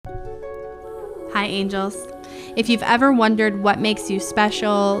Hi, angels. If you've ever wondered what makes you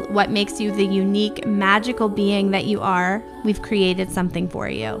special, what makes you the unique, magical being that you are, we've created something for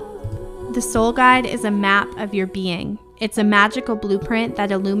you. The Soul Guide is a map of your being. It's a magical blueprint that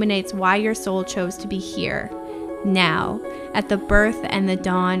illuminates why your soul chose to be here, now, at the birth and the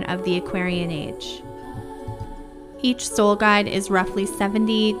dawn of the Aquarian Age. Each soul guide is roughly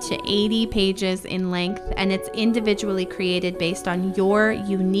 70 to 80 pages in length, and it's individually created based on your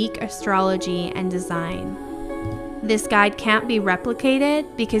unique astrology and design. This guide can't be replicated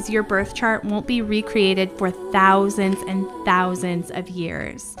because your birth chart won't be recreated for thousands and thousands of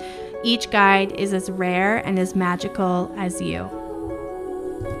years. Each guide is as rare and as magical as you.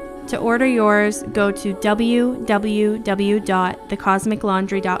 To order yours, go to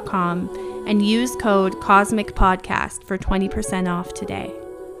www.thecosmiclaundry.com and use code COSMICPODCAST for 20% off today.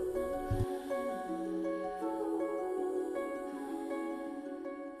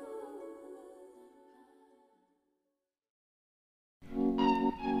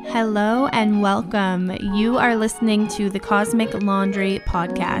 Hello and welcome. You are listening to the Cosmic Laundry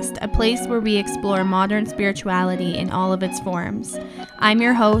Podcast, a place where we explore modern spirituality in all of its forms. I'm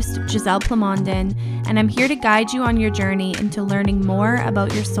your host, Giselle Plamondon, and I'm here to guide you on your journey into learning more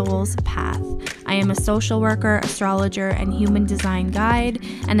about your soul's path. I am a social worker, astrologer, and human design guide,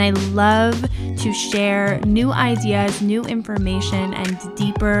 and I love to share new ideas, new information, and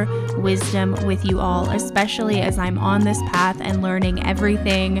deeper wisdom with you all, especially as I'm on this path and learning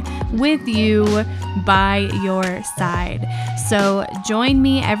everything with you by your side. So join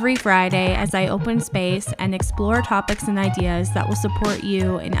me every Friday as I open space and explore topics and ideas that will support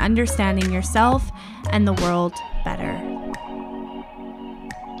you in understanding yourself and the world better.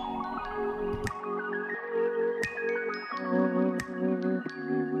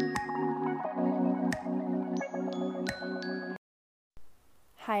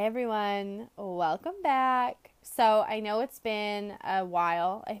 Hi everyone, welcome back. So I know it's been a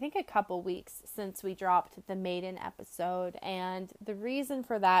while, I think a couple weeks since we dropped the maiden episode, and the reason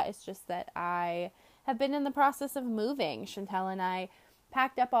for that is just that I have been in the process of moving. Chantel and I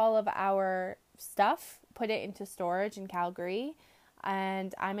packed up all of our stuff, put it into storage in Calgary,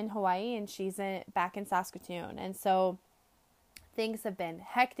 and I'm in Hawaii and she's back in Saskatoon, and so things have been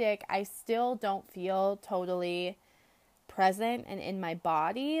hectic. I still don't feel totally present and in my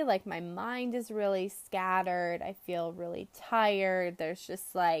body. Like, my mind is really scattered. I feel really tired. There's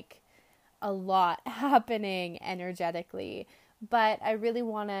just like a lot happening energetically. But I really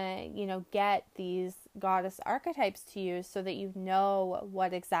want to, get these goddess archetypes to you so that you know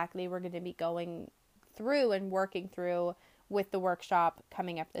what exactly we're going to be going through and working through with the workshop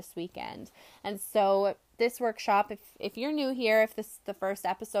coming up this weekend. And so this workshop, if you're new here, if this is the first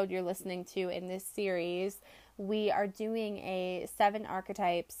episode you're listening to in this series, we are doing a 7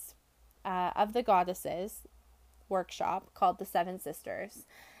 archetypes of the goddesses workshop called the 7 Sisters.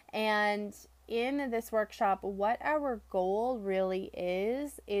 And in this workshop, what our goal really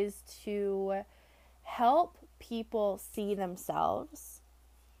is to help people see themselves,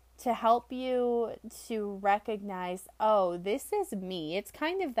 to help you to recognize, oh, this is me. It's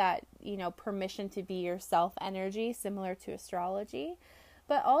kind of that, permission to be yourself energy, similar to astrology.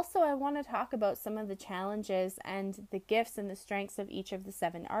 But also I want to talk about some of the challenges and the gifts and the strengths of each of the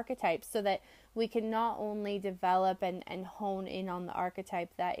 7 archetypes so that we can not only develop and hone in on the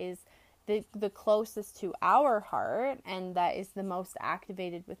archetype that is the closest to our heart and that is the most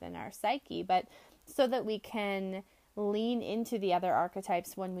activated within our psyche, but so that we can lean into the other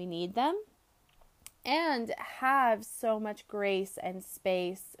archetypes when we need them and have so much grace and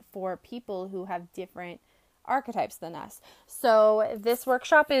space for people who have different archetypes than us. So this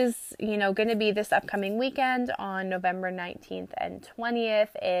workshop is, going to be this upcoming weekend on November 19th and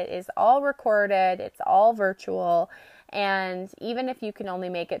 20th. It is all recorded. It's all virtual. And even if you can only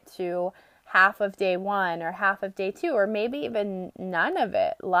make it to half of day 1 or half of day 2, or maybe even none of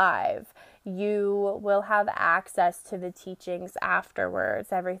it live, you will have access to the teachings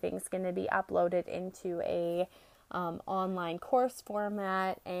afterwards. Everything's going to be uploaded into a online course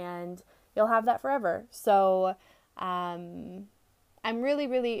format, and you'll have that forever. So I'm really,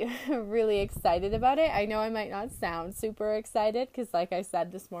 really, really excited about it. I know I might not sound super excited because, like I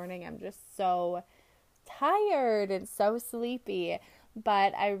said this morning, I'm just so tired and so sleepy.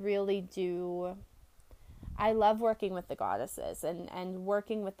 But I really do. I love working with the goddesses, and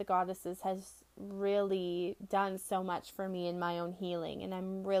working with the goddesses has really done so much for me in my own healing. And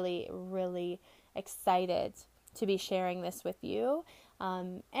I'm really, really excited to be sharing this with you.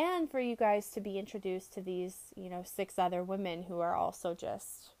 And for you guys to be introduced to these, 6 other women who are also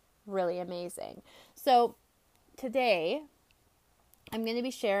just really amazing. So today I'm going to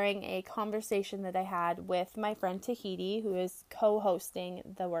be sharing a conversation that I had with my friend Tahiti, who is co-hosting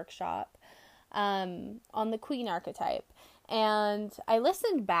the workshop, on the queen archetype. And I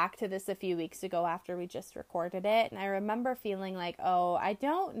listened back to this a few weeks ago after we just recorded it, and I remember feeling like, oh, I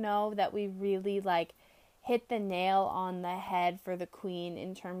don't know that we really like hit the nail on the head for the queen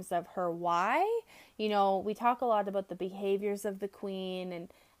in terms of her why. You know, we talk a lot about the behaviors of the queen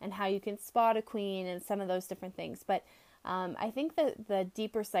and how you can spot a queen and some of those different things. But I think that the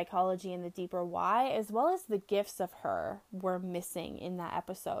deeper psychology and the deeper why, as well as the gifts of her, were missing in that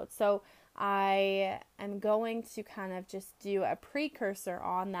episode. So I am going to kind of just do a precursor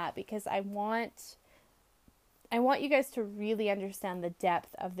on that because I want you guys to really understand the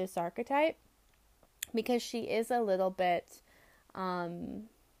depth of this archetype, because she is a little bit maybe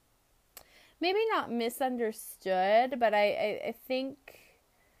not misunderstood, but I think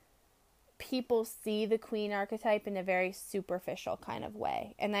people see the queen archetype in a very superficial kind of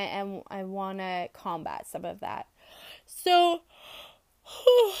way, and I want to combat some of that. So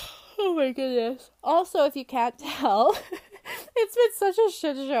oh my goodness. Also, if you can't tell, it's been such a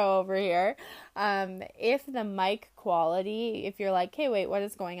shit show over here. If the mic quality, if you're like, hey, wait, what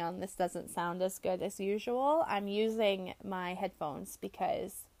is going on? This doesn't sound as good as usual. I'm using my headphones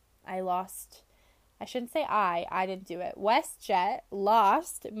because I shouldn't say I didn't do it. WestJet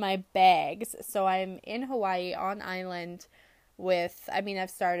lost my bags. So I'm in Hawaii on island I've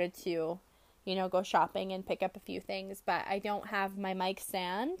started to, go shopping and pick up a few things, but I don't have my mic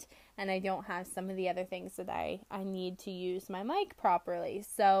stand and I don't have some of the other things that I need to use my mic properly.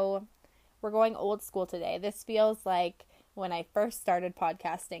 So we're going old school today. This feels like when I first started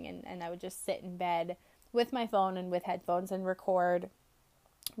podcasting and I would just sit in bed with my phone and with headphones and record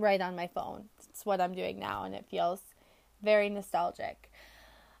right on my phone. It's what I'm doing now, and it feels very nostalgic.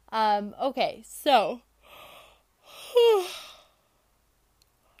 Okay, so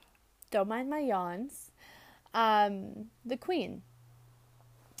don't mind my yawns. The queen.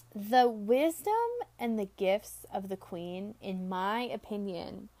 The wisdom and the gifts of the queen, in my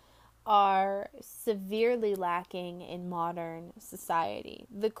opinion, are severely lacking in modern society.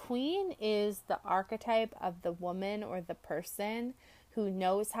 The queen is the archetype of the woman or the person who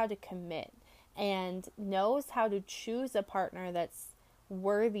knows how to commit and knows how to choose a partner that's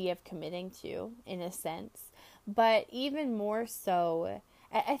worthy of committing to, in a sense. But even more so,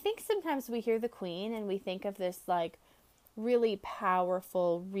 I think sometimes we hear the queen and we think of this like really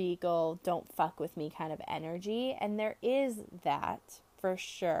powerful, regal, don't fuck with me kind of energy. And there is that for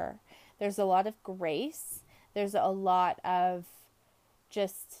sure. There's a lot of grace. There's a lot of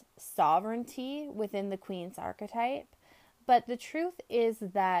just sovereignty within the queen's archetype. But the truth is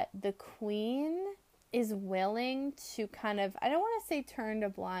that the queen is willing to kind of, I don't want to say turn a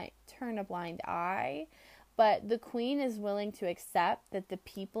blind eye, but the queen is willing to accept that the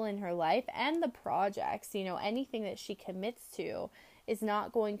people in her life and the projects, anything that she commits to is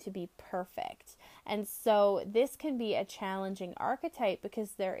not going to be perfect. And so this can be a challenging archetype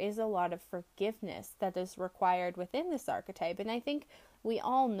because there is a lot of forgiveness that is required within this archetype. And I think we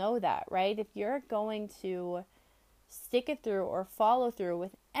all know that, right? If you're going to stick it through or follow through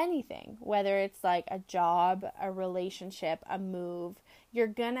with anything, whether it's like a job, a relationship, a move, you're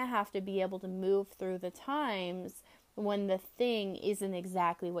gonna have to be able to move through the times when the thing isn't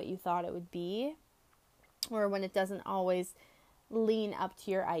exactly what you thought it would be, or when it doesn't always lean up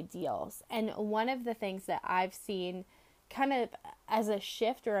to your ideals. And one of the things that I've seen kind of as a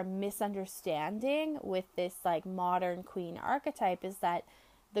shift or a misunderstanding with this like modern queen archetype is that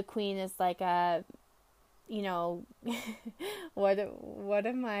the queen is like a what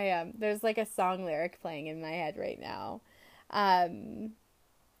am I, there's like a song lyric playing in my head right now. I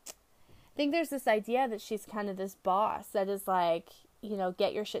think there's this idea that she's kind of this boss that is like,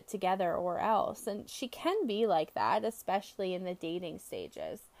 get your shit together or else. And she can be like that, especially in the dating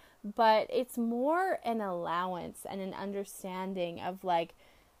stages. But it's more an allowance and an understanding of like,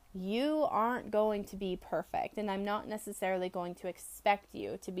 you aren't going to be perfect, and I'm not necessarily going to expect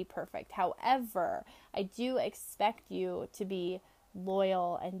you to be perfect. However, I do expect you to be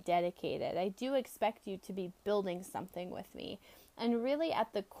loyal and dedicated. I do expect you to be building something with me. And really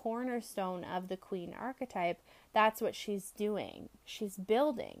at the cornerstone of the queen archetype, that's what she's doing. She's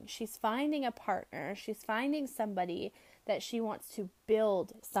building. She's finding a partner. She's finding somebody that she wants to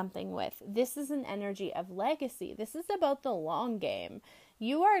build something with. This is an energy of legacy. This is about the long game.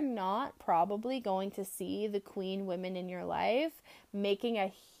 You are not probably going to see the queen women in your life making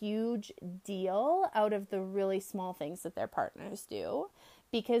a huge deal out of the really small things that their partners do,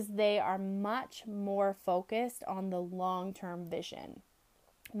 because they are much more focused on the long-term vision.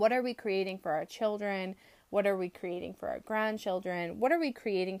 What are we creating for our children? What are we creating for our grandchildren? What are we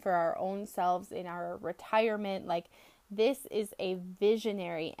creating for our own selves in our retirement? Like, this is a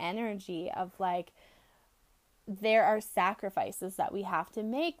visionary energy of like, there are sacrifices that we have to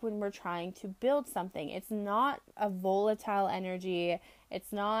make when we're trying to build something. It's not a volatile energy.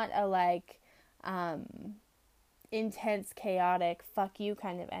 It's not a like intense, chaotic, fuck you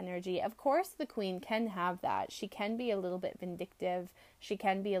kind of energy. Of course, the queen can have that. She can be a little bit vindictive. She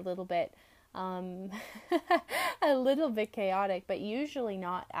can be a little bit a little bit chaotic, but usually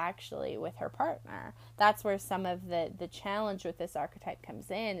not actually with her partner. That's where some of the challenge with this archetype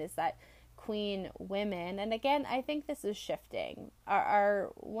comes in, is that queen women, and again, I think this is shifting,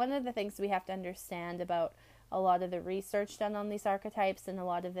 are one of the things we have to understand about a lot of the research done on these archetypes and a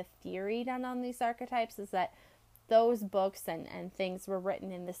lot of the theory done on these archetypes is that those books and things were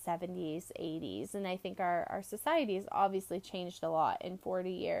written in the 70s, 80s, and I think our society has obviously changed a lot in 40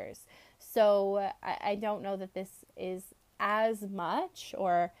 years. So I don't know that this is as much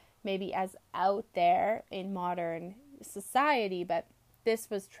or maybe as out there in modern society, but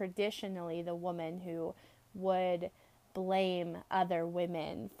this was traditionally the woman who would blame other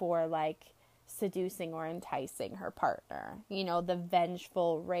women for like seducing or enticing her partner. You know, the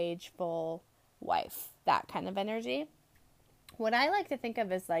vengeful, rageful wife, that kind of energy. What I like to think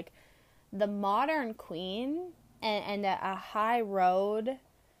of as like the modern queen and a high road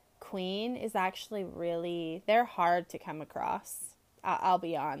queen is actually really, they're hard to come across. I'll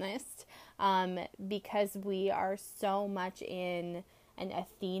be honest, because we are so much in an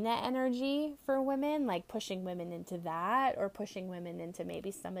Athena energy for women, like pushing women into that or pushing women into maybe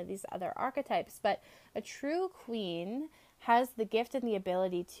some of these other archetypes. But a true queen has the gift and the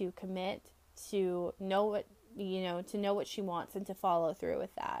ability to commit, to know what, to know what she wants and to follow through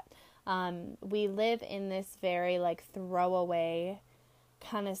with that. We live in this very like throwaway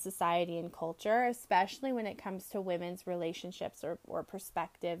kind of society and culture, especially when it comes to women's relationships or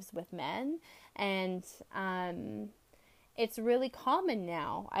perspectives with men. And it's really common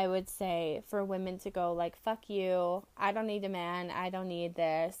now, I would say, for women to go like, fuck you, I don't need a man, I don't need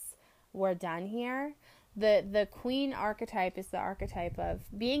this, we're done here. The queen archetype is the archetype of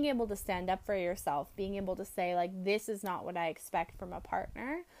being able to stand up for yourself, being able to say like, this is not what I expect from a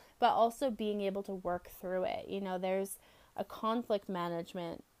partner, but also being able to work through it. There's a conflict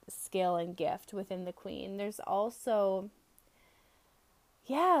management skill and gift within the queen. There's also,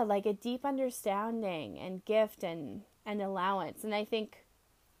 like a deep understanding and gift and allowance. And I think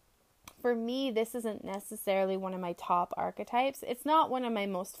for me, this isn't necessarily one of my top archetypes. It's not one of my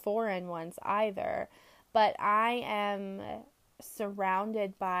most foreign ones either, but I am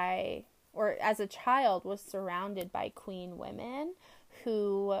surrounded by, or as a child was surrounded by queen women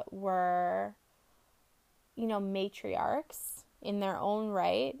who were, matriarchs in their own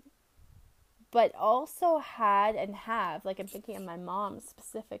right, but also had and have, like I'm thinking of my mom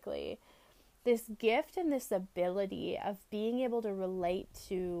specifically, this gift and this ability of being able to relate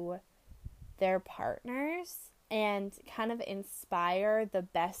to their partners and kind of inspire the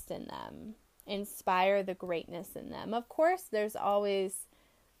best in them, inspire the greatness in them. Of course, there's always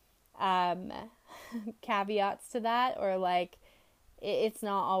caveats to that, or like it's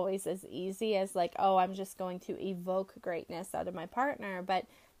not always as easy as like, oh, I'm just going to evoke greatness out of my partner, but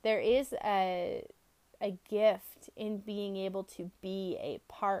there is a gift in being able to be a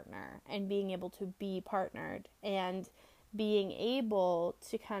partner and being able to be partnered and being able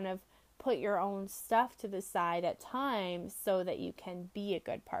to kind of put your own stuff to the side at times so that you can be a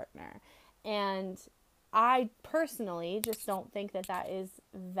good partner. And I personally just don't think that that is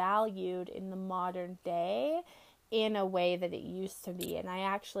valued in the modern day in a way that it used to be. And I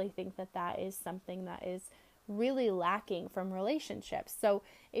actually think that that is something that is really lacking from relationships. So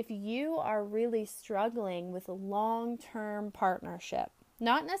if you are really struggling with a long-term partnership,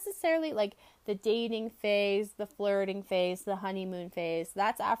 not necessarily like the dating phase, the flirting phase, the honeymoon phase,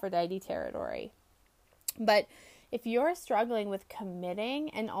 that's Aphrodite territory. But if you're struggling with committing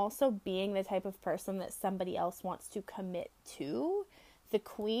and also being the type of person that somebody else wants to commit to, the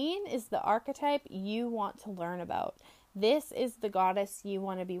queen is the archetype you want to learn about. This is the goddess you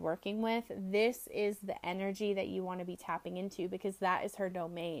want to be working with. This is the energy that you want to be tapping into, because that is her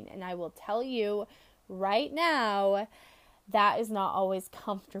domain. And I will tell you right now, that is not always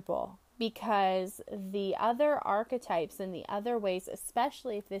comfortable, because the other archetypes and the other ways,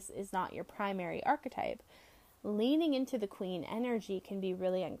 especially if this is not your primary archetype, leaning into the queen energy can be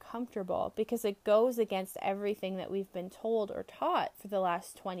really uncomfortable because it goes against everything that we've been told or taught for the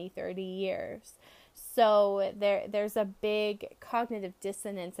last 20, 30 years. So there's a big cognitive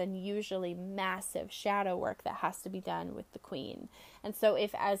dissonance and usually massive shadow work that has to be done with the queen. And so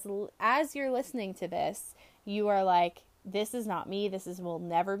if as you're listening to this, you are like, this is not me, will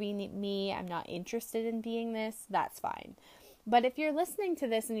never be me, I'm not interested in being this, that's fine. But if you're listening to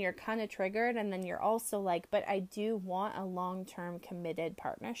this and you're kind of triggered, and then you're also like, but I do want a long-term committed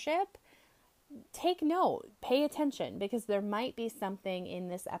partnership, take note, pay attention, because there might be something in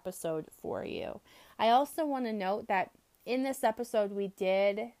this episode for you. I also want to note that in this episode we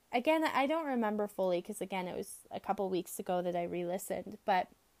did, again, I don't remember fully because again, it was a couple weeks ago that I re-listened, but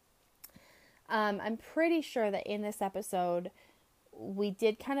I'm pretty sure that in this episode we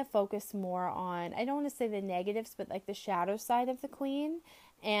did kind of focus more on, I don't want to say the negatives, but like the shadow side of the queen.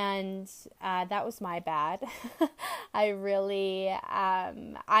 And that was my bad. I really,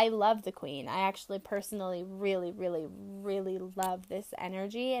 I love the queen. I actually personally really, really, really love this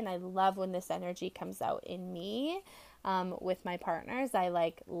energy. And I love when this energy comes out in me with my partners. I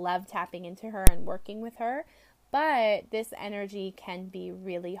love tapping into her and working with her. But this energy can be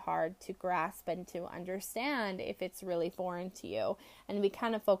really hard to grasp and to understand if it's really foreign to you. And we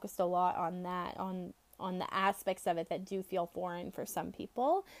kind of focused a lot on that, on the aspects of it that do feel foreign for some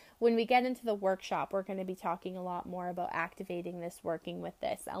people. When we get into the workshop, we're going to be talking a lot more about activating this, working with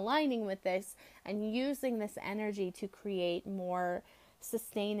this, aligning with this, and using this energy to create more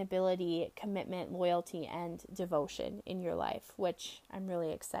sustainability, commitment, loyalty, and devotion in your life, which I'm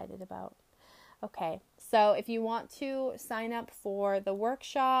really excited about. Okay, so if you want to sign up for the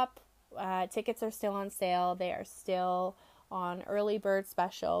workshop, tickets are still on sale. They are still on early bird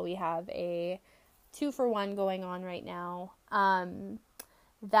special. We have a 2-for-1 going on right now.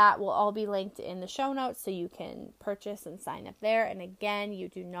 That will all be linked in the show notes so you can purchase and sign up there. And again, you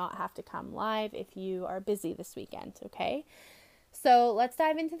do not have to come live if you are busy this weekend, okay? So let's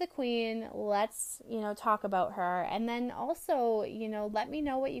dive into the queen. Let's, talk about her. And then also, let me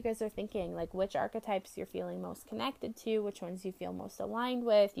know what you guys are thinking, like which archetypes you're feeling most connected to, which ones you feel most aligned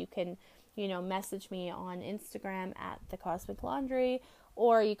with. You can, message me on Instagram at The Cosmic Laundry,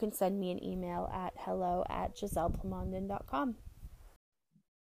 or you can send me an email at hello@giselleplamondon.com.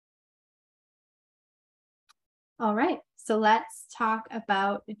 All right, so let's talk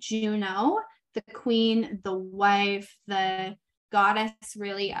about Juno, the queen, the wife, the goddess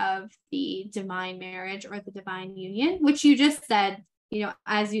really of the divine marriage or the divine union, which you just said,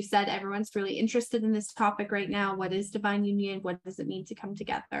 as you said, everyone's really interested in this topic right now. What is divine union? What does it mean to come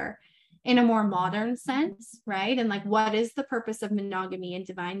together in a more modern sense, right? And what is the purpose of monogamy and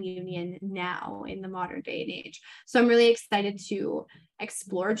divine union now in the modern day and age? So I'm really excited to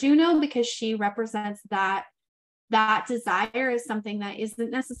explore Juno because she represents that desire is something that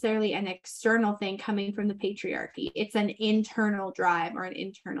isn't necessarily an external thing coming from the patriarchy. It's an internal drive or an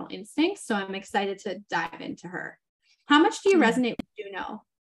internal instinct. So I'm excited to dive into her. How much do you resonate with Juno?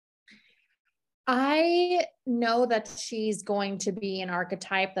 I know that she's going to be an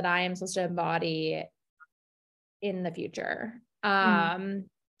archetype that I am supposed to embody in the future.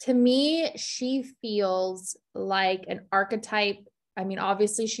 To me, she feels like an archetype. I mean,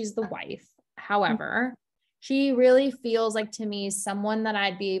 obviously she's the wife. However, she really feels like, to me, someone that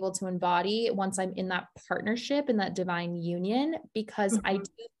I'd be able to embody once I'm in that partnership, in that divine union, because I do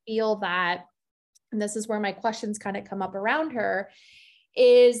feel that, and this is where my questions kind of come up around her,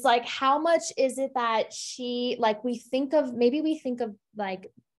 is how much is it that she, we think of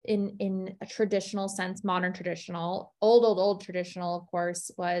in a traditional sense, modern traditional, old traditional, of course,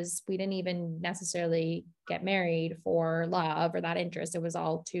 was we didn't even necessarily get married for love or that interest. It was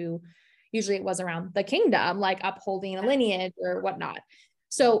all usually it was around the kingdom, upholding a lineage or whatnot.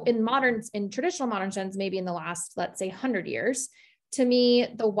 So in traditional modern sense, maybe in the last, let's say 100 years, to me,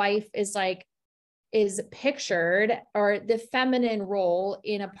 the wife is pictured, or the feminine role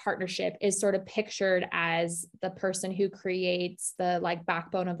in a partnership is sort of pictured as the person who creates the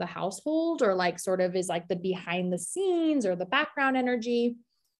backbone of the household, or sort of is the behind the scenes or the background energy.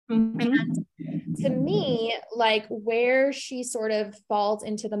 And to me, where she sort of falls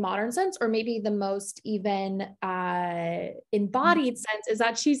into the modern sense, or maybe the most even embodied sense, is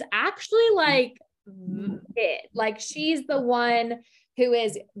that she's actually she's the one who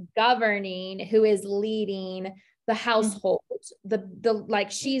is governing, who is leading the household,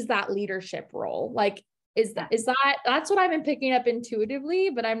 she's that leadership role. That's what I've been picking up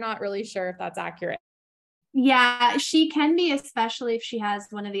intuitively, but I'm not really sure if that's accurate. Yeah, she can be, especially if she has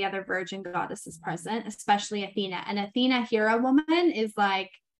one of the other virgin goddesses present, especially Athena. And Athena, hero woman, is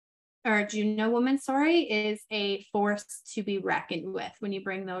or Juno woman, sorry, is a force to be reckoned with when you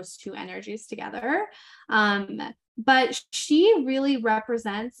bring those two energies together. But she really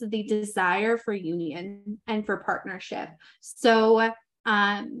represents the desire for union and for partnership. So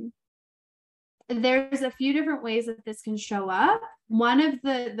there's a few different ways that this can show up. One of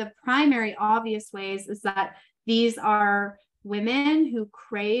the primary obvious ways is that these are women who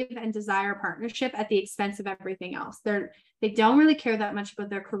crave and desire partnership at the expense of everything else. They don't really care that much about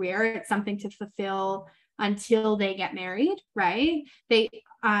their career. It's something to fulfill until they get married, right? They,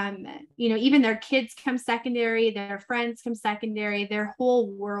 even their kids come secondary, their friends come secondary, their whole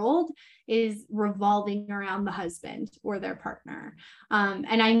world is revolving around the husband or their partner.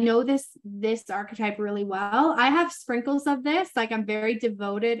 And I know this archetype really well. I have sprinkles of this, like I'm very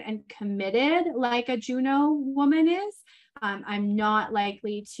devoted and committed, like a Juno woman is. I'm not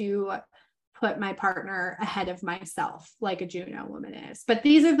likely to put my partner ahead of myself like a Juno woman is. But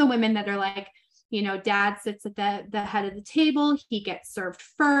these are the women that are like, dad sits at the head of the table, he gets served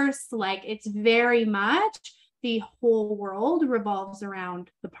first. Like it's very much the whole world revolves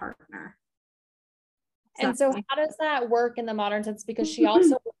around the partner. And so how does that work in the modern sense? Because she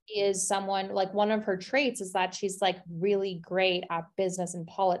also is someone, like one of her traits is that she's like really great at business and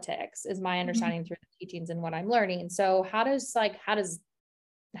politics, is my understanding through the teachings and what I'm learning. So how does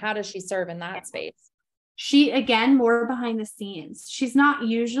she serve in that space? She, again, more behind the scenes. She's not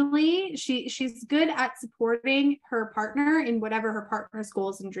usually, she's good at supporting her partner in whatever her partner's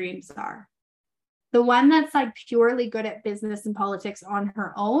goals and dreams are. The one that's like purely good at business and politics on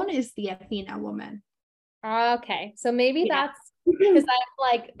her own is the Athena woman. Okay. So maybe that's because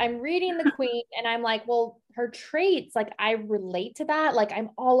I'm reading the Queen and I'm like, well, her traits, like I relate to that. Like I'm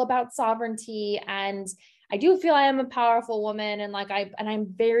all about sovereignty and I do feel I am a powerful woman and I'm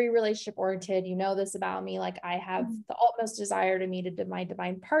very relationship oriented. You know this about me. Like I have the utmost desire to meet my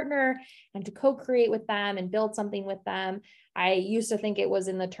divine partner and to co-create with them and build something with them. I used to think it was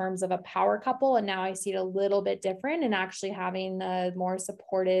in the terms of a power couple, and now I see it a little bit different and actually having a more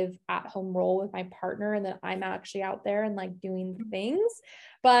supportive at-home role with my partner, and that I'm actually out there and like doing things.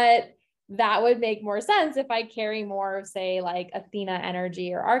 But that would make more sense if I carry more of, say, like Athena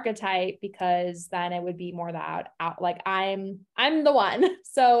energy or archetype, because then it would be more that out, like I'm the one.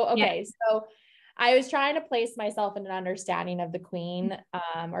 So, okay. Yeah. So I was trying to place myself in an understanding of the Queen,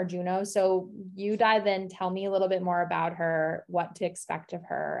 or Juno. So you dive in, tell me a little bit more about her, what to expect of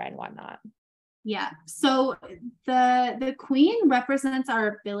her and whatnot. Yeah. So the Queen represents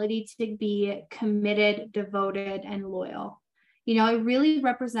our ability to be committed, devoted, and loyal. It really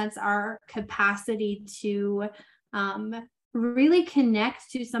represents our capacity to really connect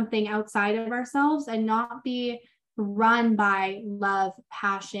to something outside of ourselves and not be run by love,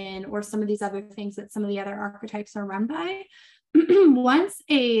 passion, or some of these other things that some of the other archetypes are run by. Once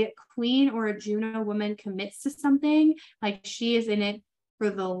a Queen or a Juno woman commits to something, like she is in it for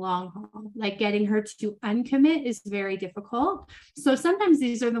the long haul. Like getting her to uncommit is very difficult. So sometimes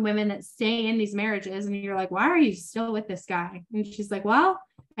these are the women that stay in these marriages and you're like, why are you still with this guy? And she's like, well,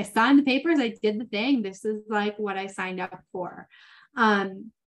 I signed the papers, I did the thing. This is like what I signed up for.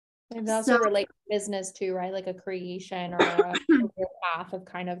 And also relate to business too, right? Like a creation or a career path of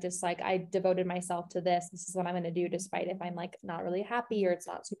kind of just like, I devoted myself to this. This is what I'm going to do, despite if I'm like not really happy or it's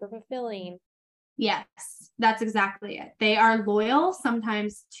not super fulfilling. Yes, that's exactly it. They are loyal,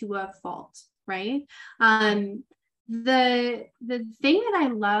 sometimes to a fault, right? The thing that I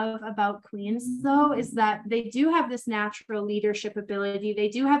love about Queens, though, is that they do have this natural leadership ability. They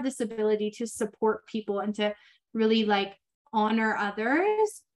do have this ability to support people and to really like honor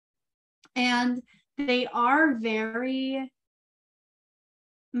others. And they are very,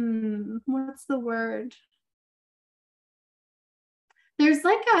 what's the word? There's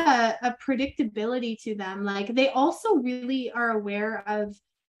like a predictability to them. Like they also really are aware of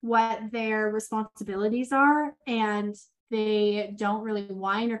what their responsibilities are, and they don't really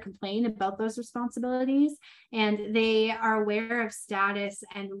whine or complain about those responsibilities. And they are aware of status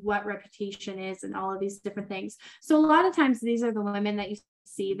and what reputation is and all of these different things. So a lot of times these are the women that you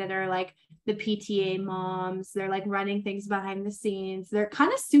see that are like the PTA moms. They're like running things behind the scenes. They're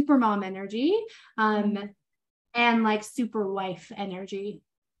kind of super mom energy. And like super wife energy.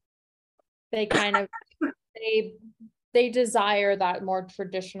 They kind of they desire that more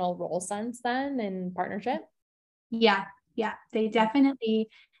traditional role sense then in partnership. Yeah, they definitely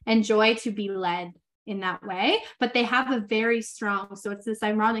enjoy to be led in that way, but they have a very strong, so it's this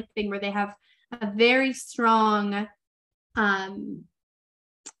ironic thing where they have a very strong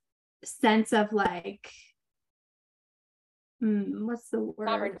sense of like What's the word?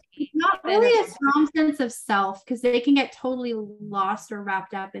 Sovereignty. Not really a strong sense of self, because they can get totally lost or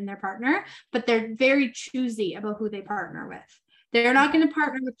wrapped up in their partner, but they're very choosy about who they partner with. They're not going to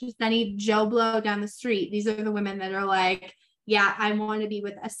partner with just any Joe Blow down the street. These are the women that are like, yeah, I want to be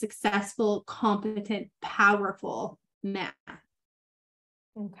with a successful, competent, powerful man.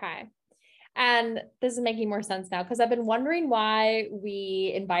 Okay. And this is making more sense now, because I've been wondering why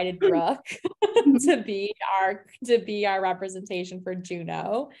we invited Brooke to be our representation for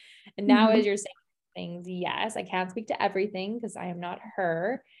Juno. And now as you're saying things, yes, I can't speak to everything because I am not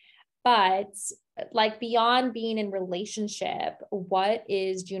her. But like beyond being in relationship, what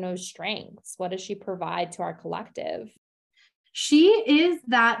is Juno's strengths? What does she provide to our collective? She is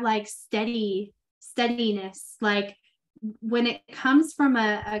that like steadiness. Like when it comes from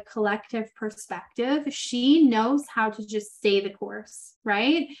a collective perspective, she knows how to just stay the course,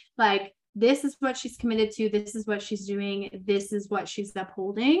 right? Like this is what she's committed to. This is what she's doing. This is what she's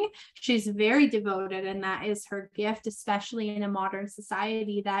upholding. She's very devoted, and that is her gift, especially in a modern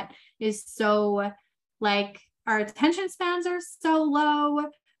society that is so like our attention spans are so low.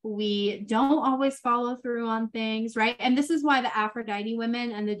 We don't always follow through on things, right? And this is why the Aphrodite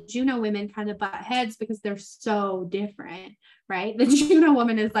women and the Juno women kind of butt heads, because they're so different, right? The Juno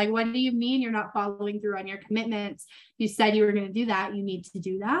woman is like, what do you mean you're not following through on your commitments? You said you were going to do that. You need to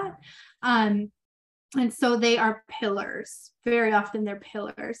do that. And so they are pillars. Very often they're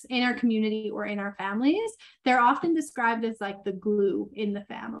pillars in our community or in our families. They're often described as like the glue in the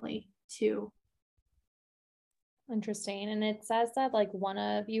family too. Interesting. And it says that like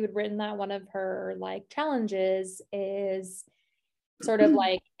you had written that one of her like challenges is sort of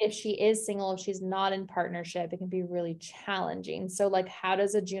like if she is single, if she's not in partnership, it can be really challenging. So like how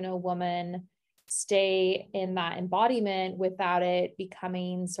does a Juno woman stay in that embodiment without it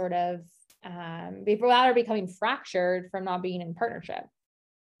becoming sort of without her becoming fractured from not being in partnership?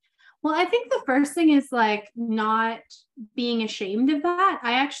 Well, I think the first thing is like not being ashamed of that.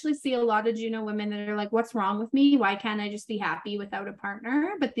 I actually see a lot of Juno women that are like, what's wrong with me? Why can't I just be happy without a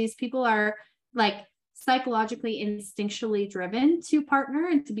partner? But these people are like psychologically, instinctually driven to partner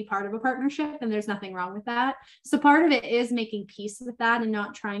and to be part of a partnership. And there's nothing wrong with that. So part of it is making peace with that and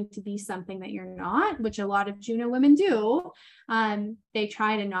not trying to be something that you're not, which a lot of Juno women do. They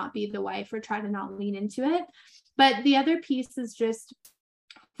try to not be the wife or try to not lean into it. But the other piece is just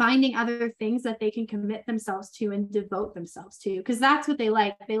finding other things that they can commit themselves to and devote themselves to, because that's what they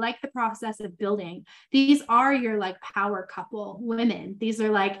like. They like the process of building. These are your like power couple women. These are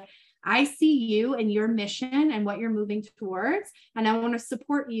like, I see you and your mission and what you're moving towards, and I want to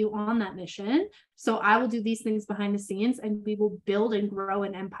support you on that mission. So I will do these things behind the scenes and we will build and grow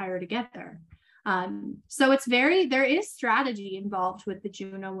an empire together. So there is strategy involved with the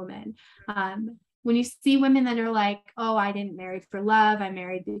Juno woman. When you see women that are like, oh, I didn't marry for love, I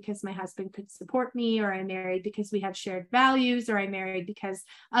married because my husband could support me, or I married because we had shared values, or I married because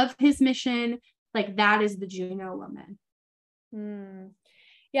of his mission, like that is the Juno woman.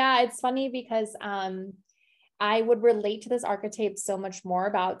 Yeah, it's funny because I would relate to this archetype so much more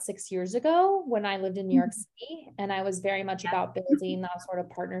about 6 years ago when I lived in New York City, and I was very much about building that sort of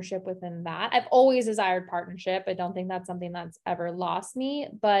partnership within that. I've always desired partnership. I don't think that's something that's ever lost me,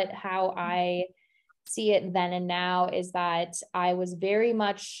 but how I see it then and now is that I was very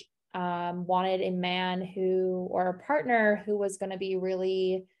much wanted a man or a partner who was going to be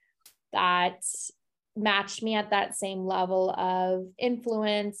really that matched me at that same level of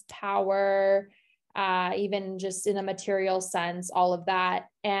influence, power, even just in a material sense, all of that.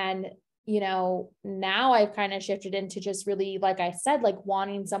 And, now I've kind of shifted into just really, like I said, like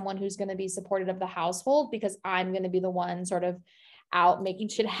wanting someone who's going to be supportive of the household, because I'm going to be the one sort of out making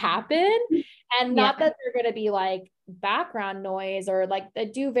shit happen. And not that they're going to be like background noise, or like, I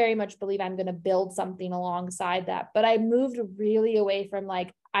do very much believe I'm going to build something alongside that. But I moved really away from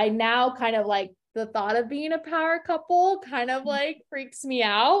like, I now kind of like the thought of being a power couple kind of like freaks me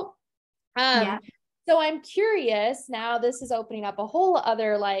out. So I'm curious now, this is opening up a whole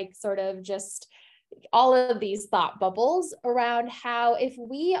other like sort of just all of these thought bubbles around how if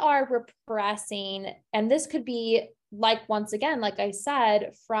we are repressing, and this could be like, once again, like I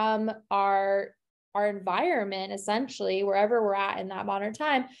said, from our environment, essentially, wherever we're at in that modern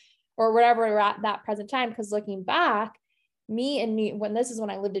time or wherever we're at that present time, because looking back, when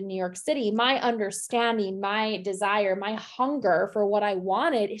I lived in New York City, my understanding, my desire, my hunger for what I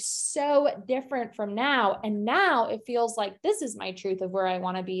wanted is so different from now. And now it feels like this is my truth of where I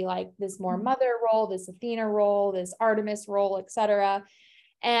want to be, like this more mother role, this Athena role, this Artemis role, etc.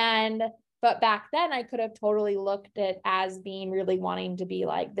 But back then I could have totally looked at as being really wanting to be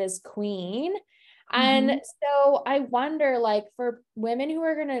like this queen. And so I wonder, like, for women who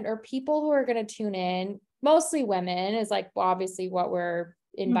are going to, or people who are going to tune in, mostly women, is like, well, obviously what we're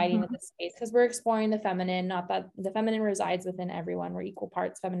inviting in this space, because we're exploring the feminine, not that the feminine resides within everyone. We're equal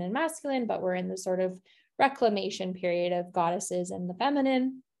parts feminine and masculine, but we're in the sort of reclamation period of goddesses and the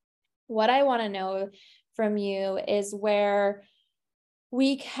feminine. What I want to know from you is where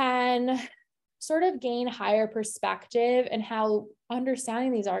we can sort of gain higher perspective and how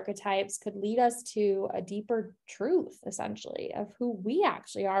understanding these archetypes could lead us to a deeper truth, essentially, of who we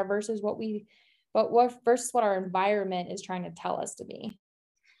actually are versus what our environment is trying to tell us to be.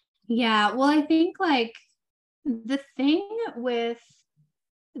 Yeah. Well, I think like the thing with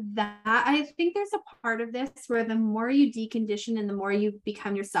that, I think there's a part of this where the more you decondition and the more you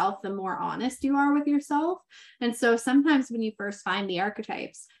become yourself, the more honest you are with yourself. And so sometimes when you first find the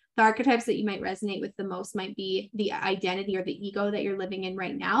archetypes that you might resonate with the most might be the identity or the ego that you're living in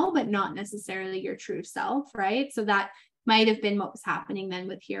right now, but not necessarily your true self, right? So that might have been what was happening then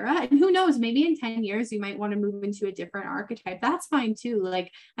with Hira. And who knows, maybe in 10 years, you might want to move into a different archetype. That's fine too.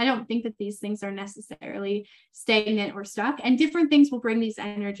 Like, I don't think that these things are necessarily stagnant or stuck, and different things will bring these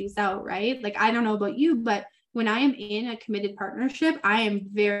energies out, right? Like, I don't know about you, but when I am in a committed partnership, I am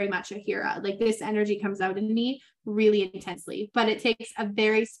very much a Hira. Like, this energy comes out in me really intensely, but it takes a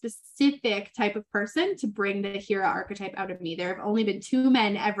very specific type of person to bring the Hira archetype out of me. There have only been 2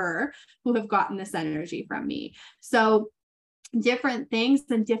 men ever who have gotten this energy from me. So different things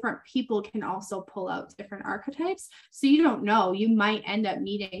and different people can also pull out different archetypes. So you don't know, you might end up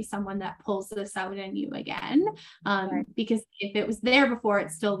meeting someone that pulls this out in you again. Right. Because if it was there before,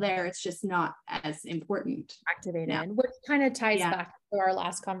 it's still there. It's just not as important. Activated, now. which kind of ties back to our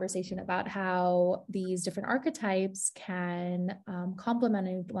last conversation about how these different archetypes can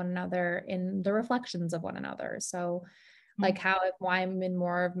complement one another in the reflections of one another. So like how if I'm in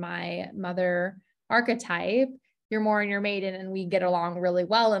more of my mother archetype, you're more in your maiden, and we get along really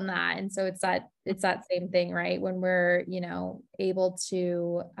well in that. And so it's that same thing, right? When we're, able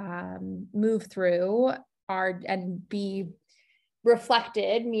to move through and be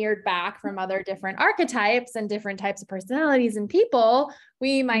reflected, mirrored back from other different archetypes and different types of personalities and people,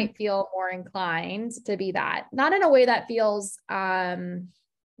 we might feel more inclined to be that. Not in a way that feels,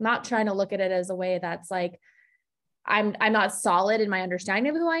 not trying to look at it as a way that's like, I'm not solid in my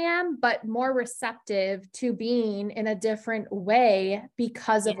understanding of who I am, but more receptive to being in a different way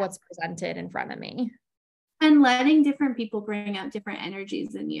because of what's presented in front of me. And letting different people bring out different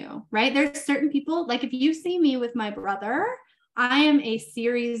energies in you, right? There's certain people, like if you see me with my brother, I am a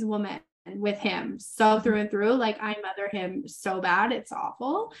series woman with him so through and through. Like, I mother him so bad, it's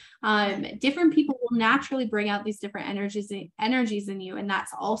awful. Different people will naturally bring out these different energies in you, and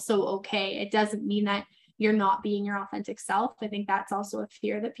that's also okay. It doesn't mean that you're not being your authentic self. I think that's also a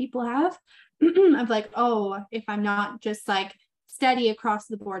fear that people have of like, oh, if I'm not just like steady across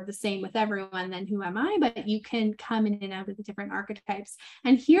the board, the same with everyone, then who am I? But you can come in and out of the different archetypes.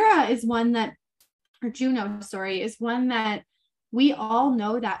 And Hira is one that, or Juno, sorry, is one that we all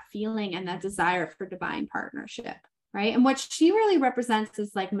know that feeling and that desire for divine partnership, right? And what she really represents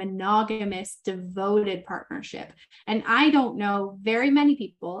is like monogamous, devoted partnership. And I don't know very many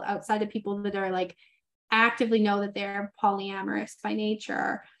people outside of people that are like actively know that they're polyamorous by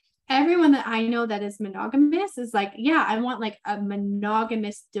nature. Everyone that I know that is monogamous is like, yeah, I want like a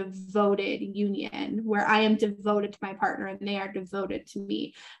monogamous, devoted union where I am devoted to my partner and they are devoted to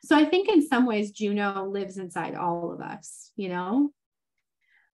me. So I think in some ways, Juno lives inside all of us,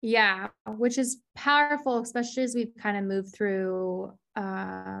 Yeah, which is powerful, especially as we've kind of moved through.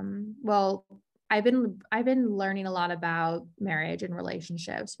 Well, I've been learning a lot about marriage and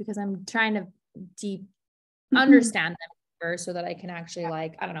relationships because I'm trying to understand them first so that I can actually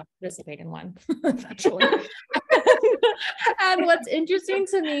participate in one eventually. And what's interesting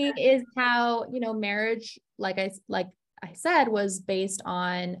to me is how, marriage, like I said, was based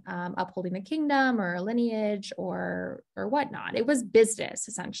on upholding a kingdom or a lineage or whatnot. It was business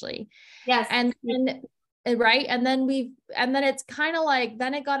essentially. Yes. And then, right. And then it's kind of like,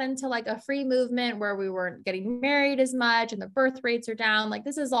 then it got into like a free movement where we weren't getting married as much and the birth rates are down. Like,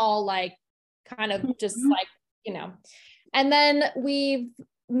 this is all like kind of just like, and then we've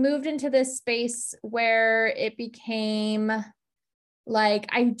moved into this space where it became like,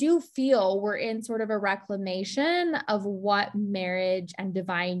 I do feel we're in sort of a reclamation of what marriage and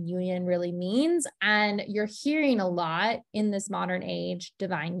divine union really means. And you're hearing a lot in this modern age,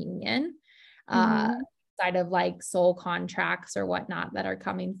 divine union, side of like soul contracts or whatnot that are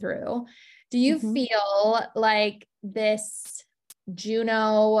coming through. Do you feel like this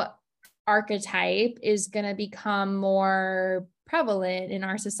Juno archetype is going to become more prevalent in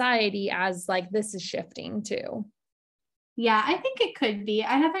our society as like this is shifting too. Yeah, I think it could be.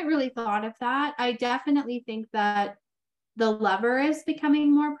 I haven't really thought of that. I definitely think that the lover is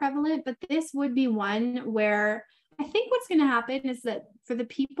becoming more prevalent, but this would be one where I think what's going to happen is that for the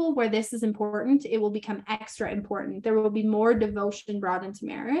people where this is important, it will become extra important. There will be more devotion brought into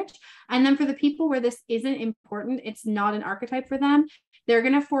marriage. And then for the people where this isn't important, it's not an archetype for them, they're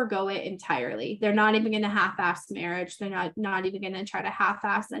going to forego it entirely. They're not even going to half-ass marriage. They're not even going to try to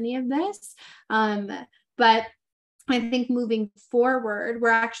half-ass any of this. But I think moving forward, we're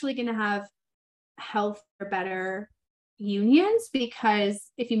actually going to have healthier, better unions,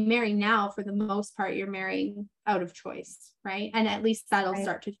 because if you marry now, for the most part, you're marrying out of choice, right? And at least that'll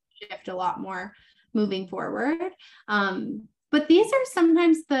start to shift a lot more moving forward. But these are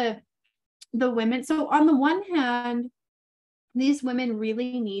sometimes the women. So on the one hand, these women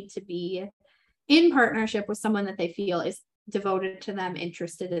really need to be in partnership with someone that they feel is devoted to them,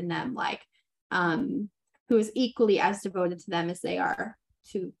 interested in them, like who is equally as devoted to them as they are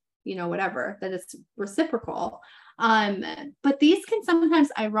to, you know, whatever, that it's reciprocal. But these can sometimes,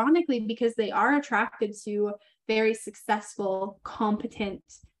 ironically, because they are attracted to very successful, competent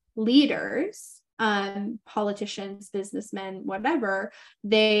leaders, politicians, businessmen, whatever,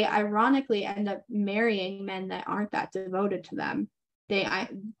 they ironically end up marrying men that aren't that devoted to them. They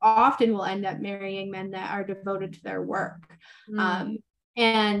often will end up marrying men that are devoted to their work.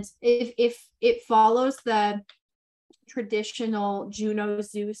 And if it follows the traditional Juno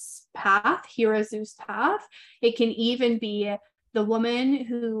Zeus path, Hera Zeus path, it can even be the woman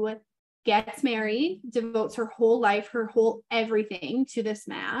who gets married, devotes her whole life, her whole everything to this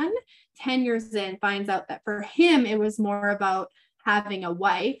man, 10 years in, finds out that for him, it was more about having a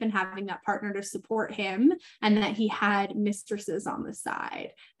wife and having that partner to support him, and that he had mistresses on the side.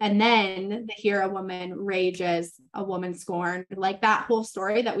 And then the hero woman rages, a woman scorned, like that whole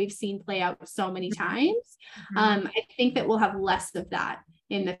story that we've seen play out so many times. I think that we'll have less of that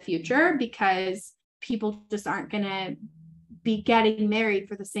in the future, because people just aren't going to be getting married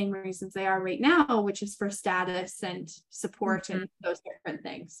for the same reasons they are right now, which is for status and support and those different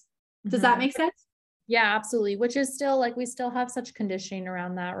things. Does that make sense? Yeah, absolutely. Which is still like, we still have such conditioning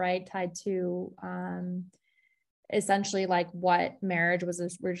around that, right? Tied to essentially like what marriage was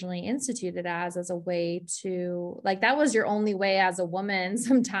originally instituted as a way to, like, that was your only way as a woman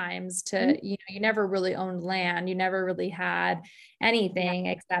sometimes to, you know, you never really owned land. You never really had anything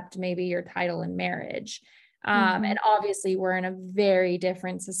except maybe your title in marriage. And obviously we're in a very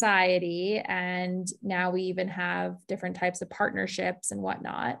different society, and now we even have different types of partnerships and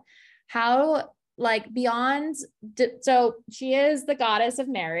whatnot. How, like, beyond, so she is the goddess of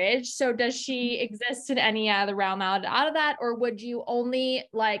marriage. So does she exist in any other realm out of that? Or would you only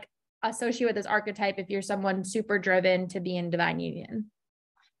like associate with this archetype if you're someone super driven to be in divine union?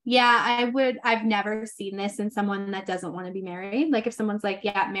 Yeah, I've never seen this in someone that doesn't want to be married. Like if someone's like,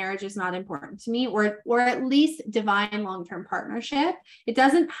 yeah, marriage is not important to me, or at least divine long-term partnership. It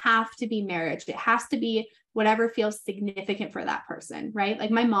doesn't have to be marriage. It has to be whatever feels significant for that person, right?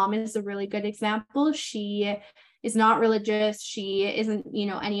 Like my mom is a really good example. She is not religious. She isn't, you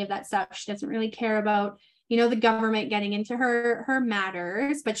know, any of that stuff. She doesn't really care about, you know, the government getting into her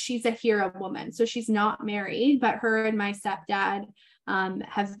matters, but she's a hero woman. So she's not married, but her and my stepdad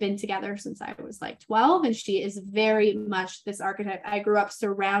have been together since I was like 12, and she is very much this archetype. I grew up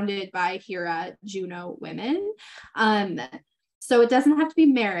surrounded by Hera Juno women. So it doesn't have to be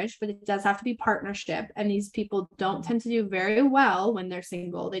marriage, but it does have to be partnership. And these people don't tend to do very well when they're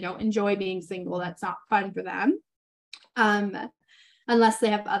single. They don't enjoy being single. That's not fun for them. Unless they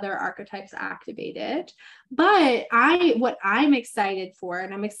have other archetypes activated. But what I'm excited for,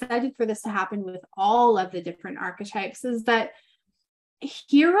 and I'm excited for this to happen with all of the different archetypes, is that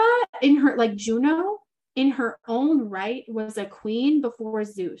Hera in her, like Juno in her own right, was a queen before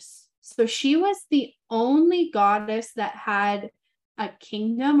Zeus. So she was the only goddess that had a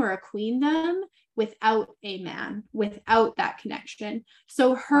kingdom or a queendom without a man, without that connection.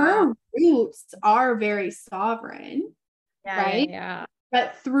 So her roots are very sovereign, right? Yeah.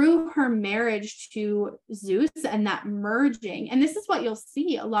 But through her marriage to Zeus and that merging, and this is what you'll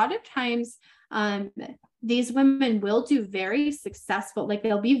see a lot of times, these women will do very successful, like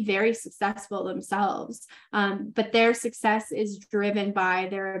they'll be very successful themselves. But their success is driven by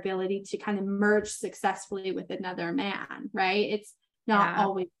their ability to kind of merge successfully with another man, right? It's not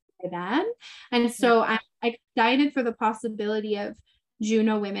always for them. And so I'm excited for the possibility of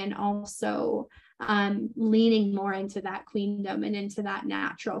Juno women also leaning more into that queendom and into that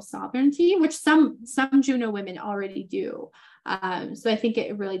natural sovereignty, which some Juno women already do. So I think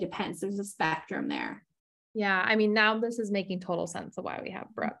it really depends. There's a spectrum there. Yeah. I mean, now this is making total sense of why we have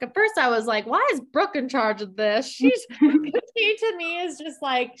Brooke. At first I was like, why is Brooke in charge of this? She to me is just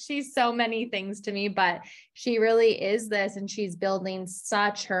like, she's so many things to me, but she really is this. And she's building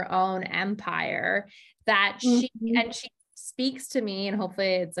such her own empire that and she speaks to me, and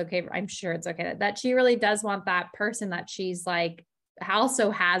hopefully it's okay. I'm sure it's okay that she really does want that person that she's like,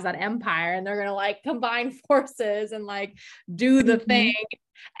 also has that empire, and they're going to like combine forces and like do the thing.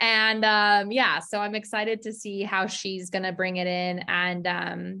 And yeah, so I'm excited to see how she's going to bring it in,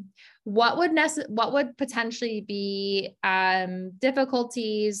 and what would potentially be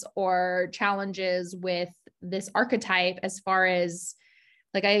difficulties or challenges with this archetype, as far as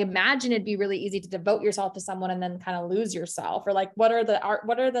like, I imagine it'd be really easy to devote yourself to someone and then kind of lose yourself, or like, what are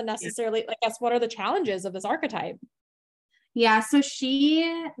the necessarily, I guess, what are the challenges of this archetype? Yeah, so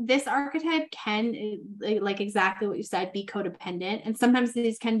this archetype can, like exactly what you said, be codependent. And sometimes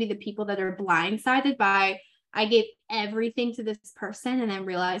these can be the people that are blindsided by, I gave everything to this person and then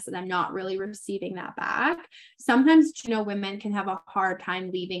realized that I'm not really receiving that back. Sometimes, women can have a hard time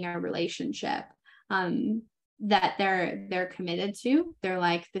leaving a relationship that they're committed to. They're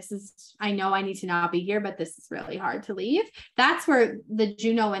like, I know I need to not be here, but this is really hard to leave. That's where the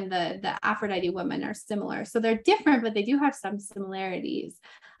Juno and the Aphrodite women are similar. So they're different, but they do have some similarities.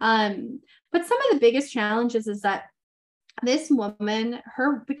 But some of the biggest challenges is that this woman,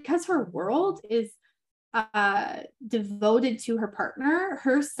 because her world is devoted to her partner,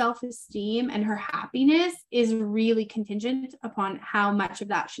 her self-esteem and her happiness is really contingent upon how much of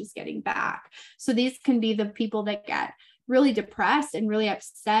that she's getting back. So these can be the people that get really depressed and really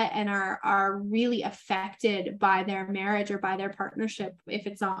upset and are really affected by their marriage or by their partnership if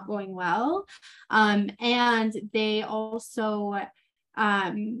it's not going well. And they also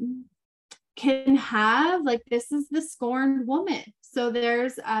can have, like, this is the scorned woman. So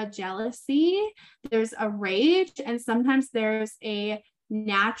there's a jealousy, there's a rage, and sometimes there's a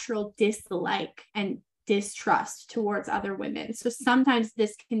natural dislike and distrust towards other women. So sometimes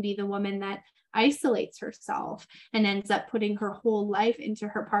this can be the woman that isolates herself and ends up putting her whole life into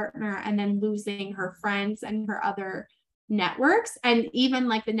her partner and then losing her friends and her other networks. And even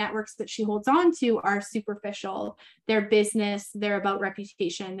like the networks that she holds on to are superficial. They're business, they're about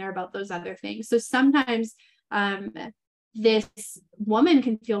reputation, they're about those other things. So sometimes this woman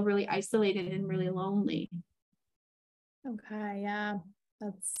can feel really isolated and really lonely. Okay, yeah.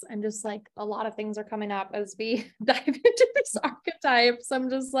 I'm just like, a lot of things are coming up as we dive into these archetypes. I'm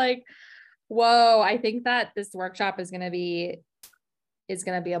just like, whoa, I think that this workshop is going to be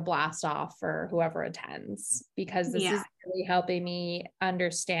a blast off for whoever attends, because this is really helping me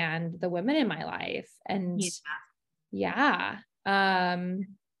understand the women in my life. And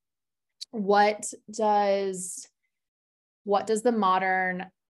what does the modern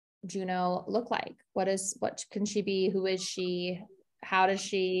Juno look like? What can she be? Who is she? How does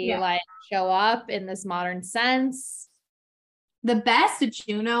she like show up in this modern sense? The best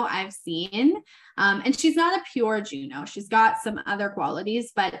Juno I've seen, and she's not a pure Juno. She's got some other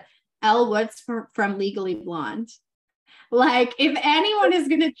qualities, but Elle Woods from Legally Blonde. Like, if anyone is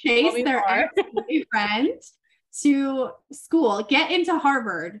going to chase their ex-boyfriend to school, get into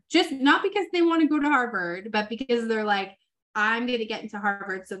Harvard, just not because they want to go to Harvard, but because they're like, I'm going to get into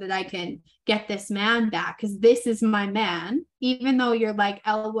Harvard so that I can get this man back, because this is my man. Even though you're like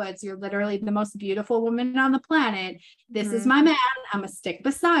Elle Woods, you're literally the most beautiful woman on the planet. This is my man. I'm going to stick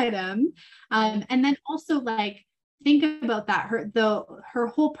beside him. And then also, like, think about that. Her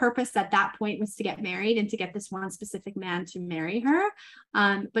whole purpose at that point was to get married and to get this one specific man to marry her.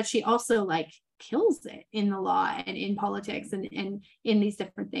 But she also like kills it in the law and in politics and in these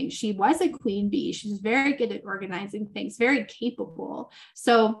different things. She was a queen bee. She's very good at organizing things, very capable.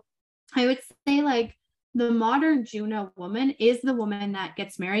 So I would say, like, the modern Juno woman is the woman that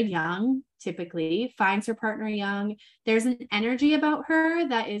gets married young, typically finds her partner young. There's an energy about her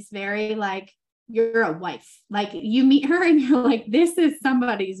that is very like, you're a wife. Like, you meet her and you're like, this is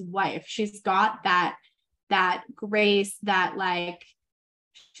somebody's wife. She's got that grace, that like,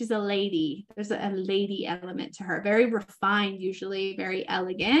 she's a lady. There's a lady element to her, very refined, usually very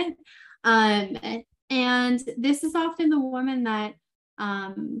elegant. And this is often the woman that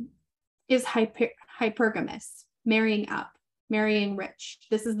is hypergamous, marrying up, marrying rich.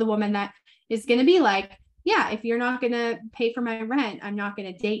 This is the woman that is going to be like, yeah, if you're not going to pay for my rent, I'm not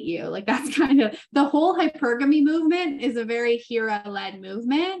going to date you. Like, that's kind of the whole hypergamy movement is a very Hera-led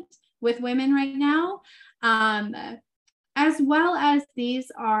movement with women right now. As well as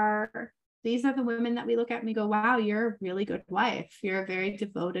these are These are the women that we look at and we go, wow, you're a really good wife. You're a very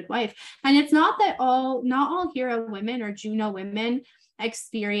devoted wife. And it's not that not all hero women or Juno women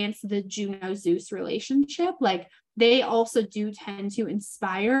experience the Juno Zeus relationship. Like they also do tend to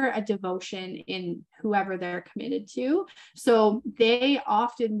inspire a devotion in whoever they're committed to. So they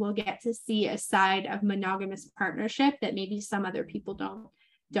often will get to see a side of monogamous partnership that maybe some other people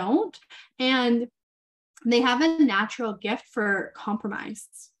don't. And they have a natural gift for compromise,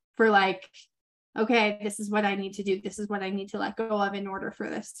 for like, okay, this is what I need to do. This is what I need to let go of in order for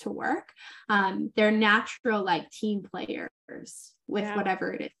this to work. They're natural, like team players with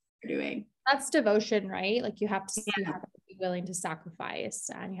whatever it is they're doing. That's devotion, right? Like you have to be willing to sacrifice,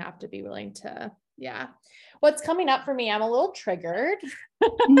 and you have to be willing to, What's coming up for me, I'm a little triggered.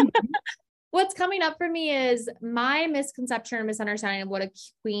 What's coming up for me is my misconception or misunderstanding of what a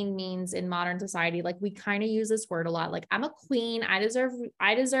queen means in modern society. Like we kind of use this word a lot. Like I'm a queen. I deserve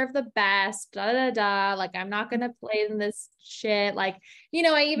the best, da, da, da. Like, I'm not going to play in this shit. Like,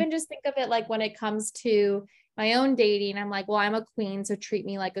 I even just think of it, like when it comes to my own dating, I'm like, well, I'm a queen, so treat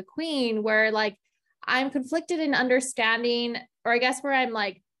me like a queen, where like I'm conflicted in understanding, or I guess where I'm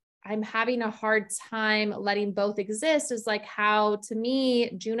like, I'm having a hard time letting both exist, is like how, to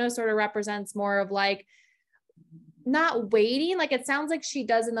me, Juno sort of represents more of like not waiting. Like it sounds like she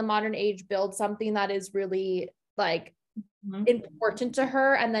does in the modern age build something that is really like important to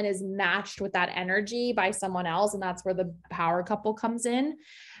her, and then is matched with that energy by someone else. And that's where the power couple comes in.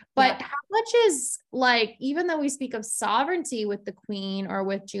 But how much is like, even though we speak of sovereignty with the queen or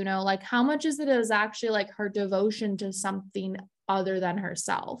with Juno, like how much is it is actually like her devotion to something other than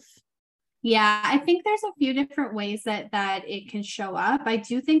herself? Yeah, I think there's a few different ways that it can show up. I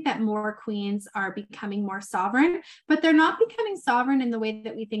do think that more queens are becoming more sovereign, but they're not becoming sovereign in the way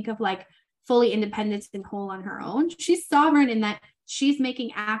that we think of like fully independent and whole on her own. She's sovereign in that she's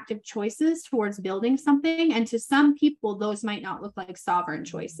making active choices towards building something. And to some people, those might not look like sovereign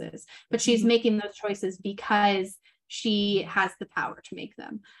choices, but she's making those choices because she has the power to make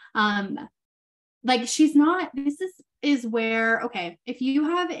them. Like she's not, this is where, okay, if you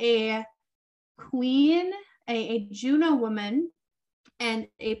have a queen, a Juno woman and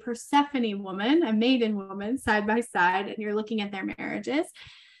a Persephone woman, a maiden woman side by side, and you're looking at their marriages,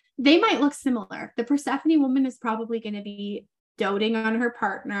 they might look similar. The Persephone woman is probably going to be doting on her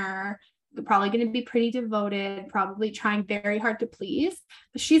partner, probably going to be pretty devoted, probably trying very hard to please,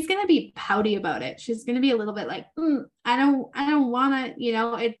 but she's going to be pouty about it. She's going to be a little bit like, I don't want to,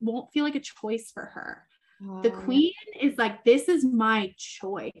 it won't feel like a choice for her. The queen is like, this is my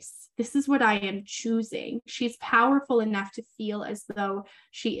choice. This is what I am choosing. She's powerful enough to feel as though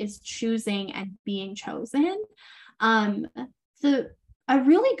she is choosing and being chosen. A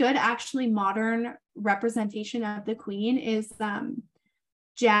really good, actually, modern representation of the queen is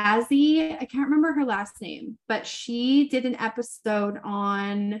Jazzy. I can't remember her last name, but she did an episode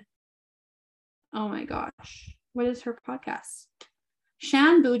on, oh my gosh, what is her podcast?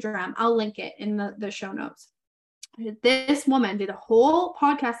 Shan Boudram. I'll link it in the show notes. This woman did a whole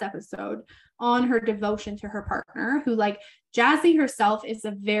podcast episode on her devotion to her partner, who, like, Jazzy herself is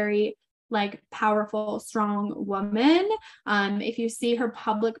a very like powerful, strong woman. If you see her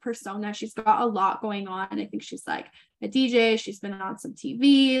public persona, she's got a lot going on. I think she's like a DJ. She's been on some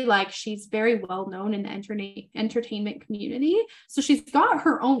TV. Like she's very well known in the entertainment community. So she's got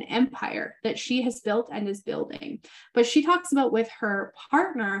her own empire that she has built and is building. But she talks about with her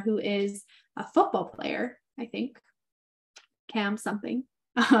partner, who is a football player, I think, Cam something.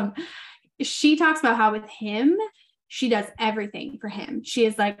 She talks about how with him, she does everything for him. She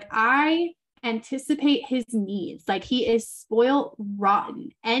is like, I anticipate his needs. Like he is spoiled rotten.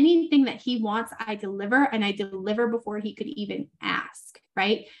 Anything that he wants, I deliver, and I deliver before he could even ask,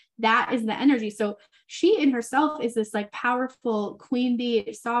 right? That is the energy. So she in herself is this like powerful queen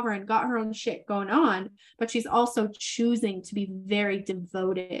bee, sovereign, got her own shit going on, but she's also choosing to be very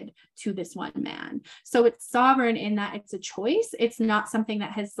devoted to this one man. So it's sovereign in that it's a choice. It's not something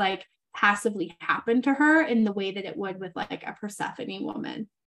that has like passively happened to her in the way that it would with like a Persephone woman.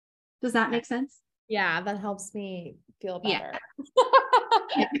 Does that make sense? Yeah, that helps me feel better.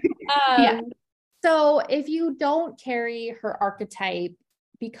 Yeah. So if you don't carry her archetype,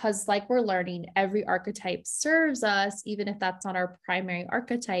 because like we're learning, every archetype serves us, even if that's not our primary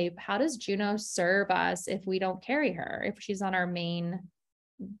archetype, how does Juno serve us if we don't carry her, if she's on our main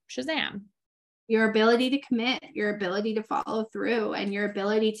Shazam? Your ability to commit, your ability to follow through, and your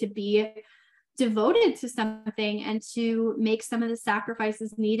ability to be devoted to something and to make some of the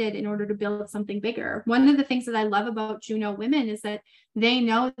sacrifices needed in order to build something bigger. One of the things that I love about Juno women is that they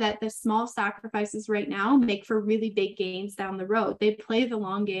know that the small sacrifices right now make for really big gains down the road. They play the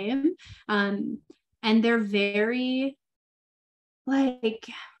long game, and they're very like,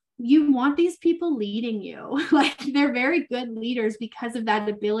 you want these people leading you. Like, they're very good leaders because of that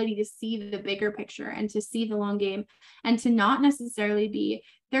ability to see the bigger picture and to see the long game, and to not necessarily be,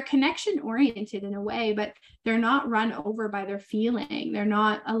 they're connection oriented in a way, but they're not run over by their feeling. They're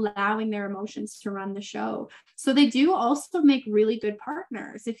not allowing their emotions to run the show. So they do also make really good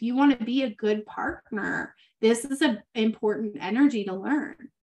partners. If you want to be a good partner, this is an important energy to learn.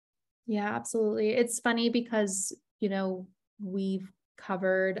 Yeah, absolutely. It's funny because, you know, we've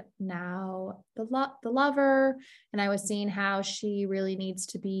covered now the lover, and I was seeing how she really needs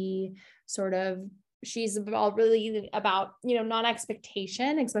to be sort of, she's really about, you know,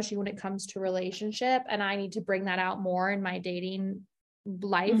 non-expectation, especially when it comes to relationship. And I need to bring that out more in my dating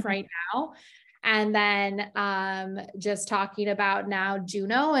life right now. And then just talking about now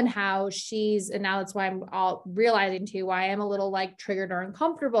Juno and how and now that's why I'm all realizing too, why I'm a little like triggered or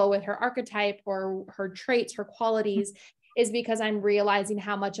uncomfortable with her archetype or her traits, her qualities, is because I'm realizing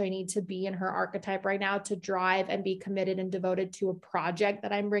how much I need to be in her archetype right now to drive and be committed and devoted to a project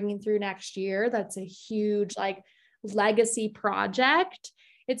that I'm bringing through next year. That's a huge like legacy project.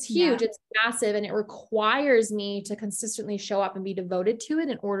 It's huge. It's massive. And it requires me to consistently show up and be devoted to it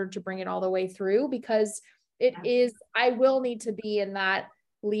in order to bring it all the way through, because I will need to be in that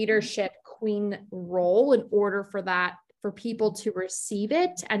leadership queen role in order for people to receive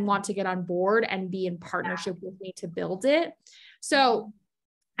it and want to get on board and be in partnership with me to build it. So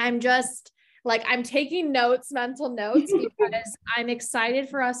I'm just like, I'm taking mental notes, because I'm excited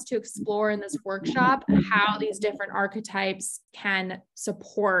for us to explore in this workshop how these different archetypes can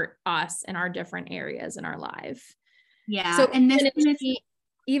support us in our different areas in our life. Yeah. So and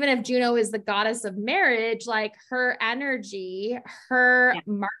even if Juno is the goddess of marriage, like her energy, her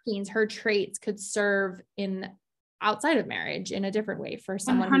markings, her traits could serve outside of marriage in a different way for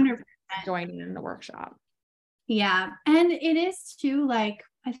someone 100%. Who's joining in the workshop. Yeah. And it is too, like,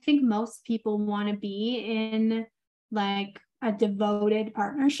 I think most people want to be in like a devoted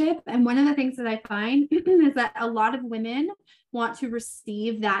partnership. And one of the things that I find is that a lot of women want to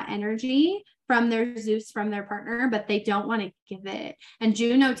receive that energy from their Zeus, from their partner, but they don't want to give it. And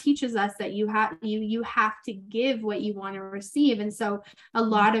Juno teaches us that you have to give what you want to receive. And so a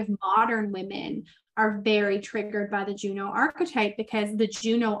lot of modern women are very triggered by the Juno archetype, because the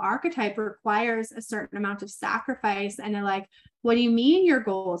Juno archetype requires a certain amount of sacrifice. And they're like, what do you mean your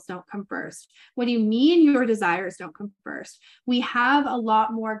goals don't come first? What do you mean your desires don't come first? We have a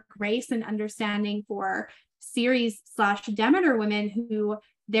lot more grace and understanding for Ceres/Demeter women who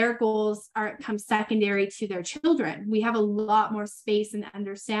their goals come secondary to their children. We have a lot more space and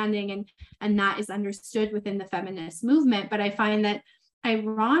understanding, and that is understood within the feminist movement. But I find that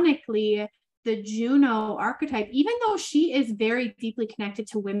ironically, the Juno archetype, even though she is very deeply connected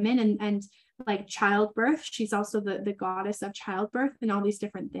to women and like childbirth, she's also the goddess of childbirth and all these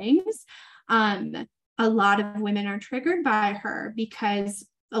different things. A lot of women are triggered by her because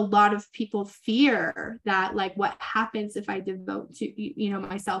a lot of people fear that, like, what happens if I devote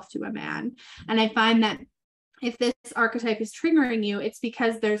myself to a man? And I find that if this archetype is triggering you, it's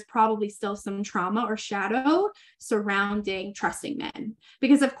because there's probably still some trauma or shadow surrounding trusting men.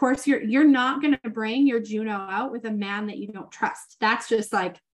 Because of course you're not going to bring your Juno out with a man that you don't trust. That's just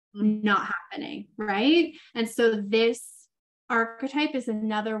like not happening, right? And so this archetype is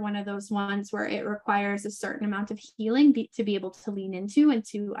another one of those ones where it requires a certain amount of healing to be able to lean into and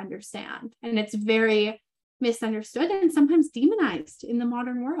to understand. And it's very misunderstood and sometimes demonized in the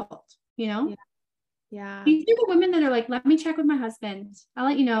modern world, you know? Yeah. These are the women that are like, let me check with my husband. I'll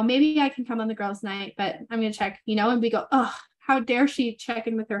let you know. Maybe I can come on the girls' night, but I'm going to check, and we go, oh, how dare she check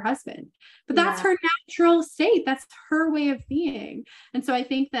in with her husband? But that's her natural state. That's her way of being. And so I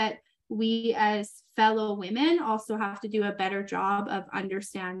think that we as fellow women also have to do a better job of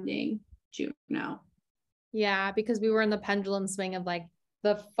understanding Juno. Yeah, because we were in the pendulum swing of like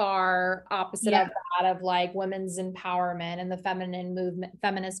the far opposite of that, of like women's empowerment and the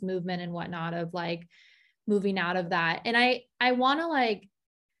feminist movement and whatnot, of like moving out of that. And I want to like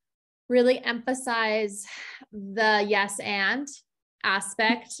really emphasize the yes and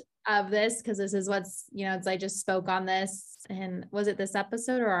aspect of this, because this is what's, it's, I just spoke on this, and was it this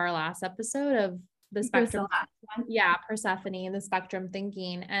episode or our last episode of the spectrum? Yeah, Persephone and the spectrum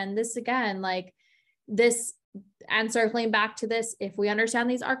thinking. And this again, like this, and circling back to this, if we understand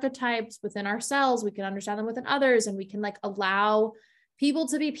these archetypes within ourselves, we can understand them within others, and we can like allow people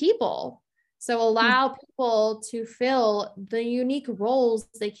to be people. So allow people to fill the unique roles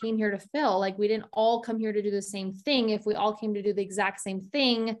they came here to fill. Like we didn't all come here to do the same thing. If we all came to do the exact same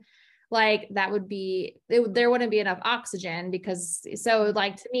thing, like that would be, there wouldn't be enough oxygen because, so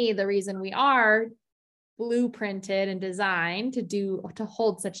like to me, the reason we are blueprinted and designed to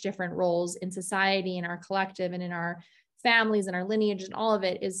hold such different roles in society, in our collective and in our families and our lineage and all of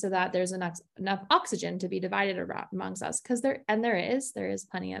it is so that there's enough oxygen to be divided around amongst us. Cause there is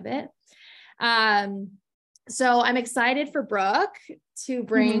plenty of it. So I'm excited for Brooke to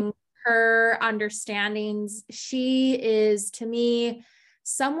bring her understandings. She is, to me,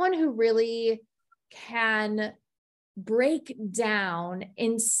 someone who really can break down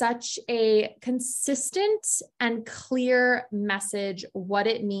in such a consistent and clear message what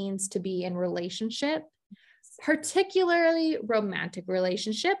it means to be in relationship, particularly romantic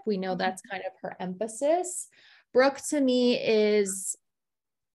relationship. We know that's kind of her emphasis. Brooke, to me, is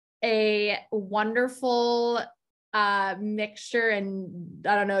a wonderful mixture, and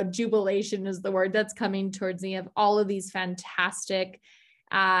I don't know, jubilation is the word that's coming towards me, of all of these fantastic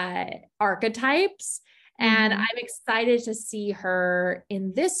archetypes. And I'm excited to see her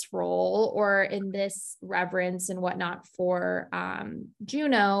in this role or in this reverence and whatnot for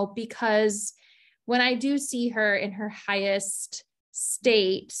Juno, because when I do see her in her highest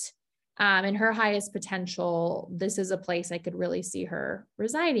state, in her highest potential, this is a place I could really see her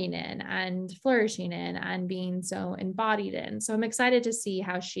residing in and flourishing in and being so embodied in. So I'm excited to see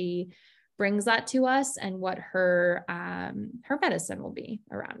how she brings that to us and what her medicine will be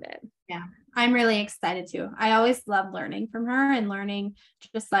around it. Yeah, I'm really excited too. I always love learning from her and learning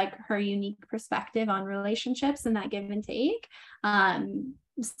just like her unique perspective on relationships and that give and take.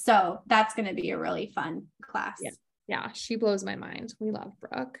 So that's going to be a really fun class. Yeah, she blows my mind. We love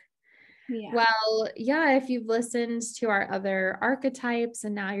Brooke. Yeah. Well, yeah, if you've listened to our other archetypes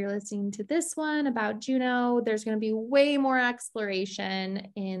and now you're listening to this one about Juno, there's going to be way more exploration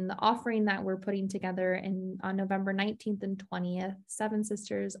in the offering that we're putting together on November 19th and 20th, Seven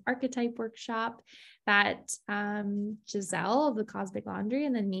Sisters Archetype Workshop that Giselle of the Cosmic Laundry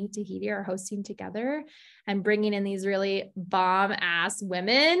and then me, Tahiti, are hosting together and bringing in these really bomb ass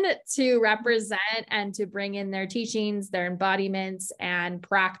women to represent and to bring in their teachings, their embodiments, and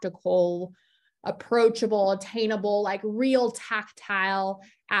practical, approachable, attainable, like real tactile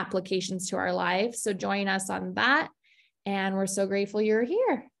applications to our life. So join us on that. And we're so grateful you're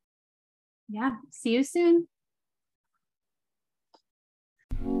here. Yeah. See you soon.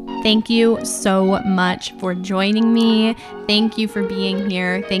 Thank you so much for joining me. Thank you for being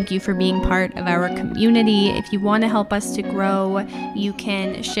here. Thank you for being part of our community. If you want to help us to grow, you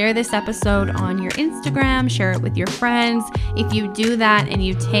can share this episode on your Instagram, share it with your friends. If you do that and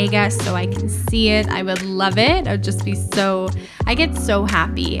you tag us so I can see it, I would love it. I get so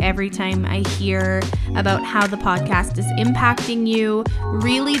happy every time I hear about how the podcast is impacting you.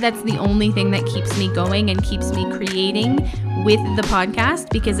 Really, that's the only thing that keeps me going and keeps me creating with the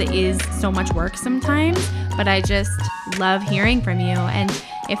podcast, because it is so much work sometimes, but I just love hearing from you. And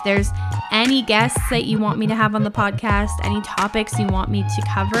if there's any guests that you want me to have on the podcast, any topics you want me to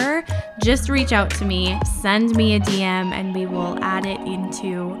cover, just reach out to me, send me a DM, and we will add it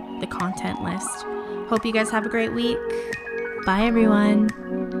into the content list. Hope you guys have a great week. Bye, everyone.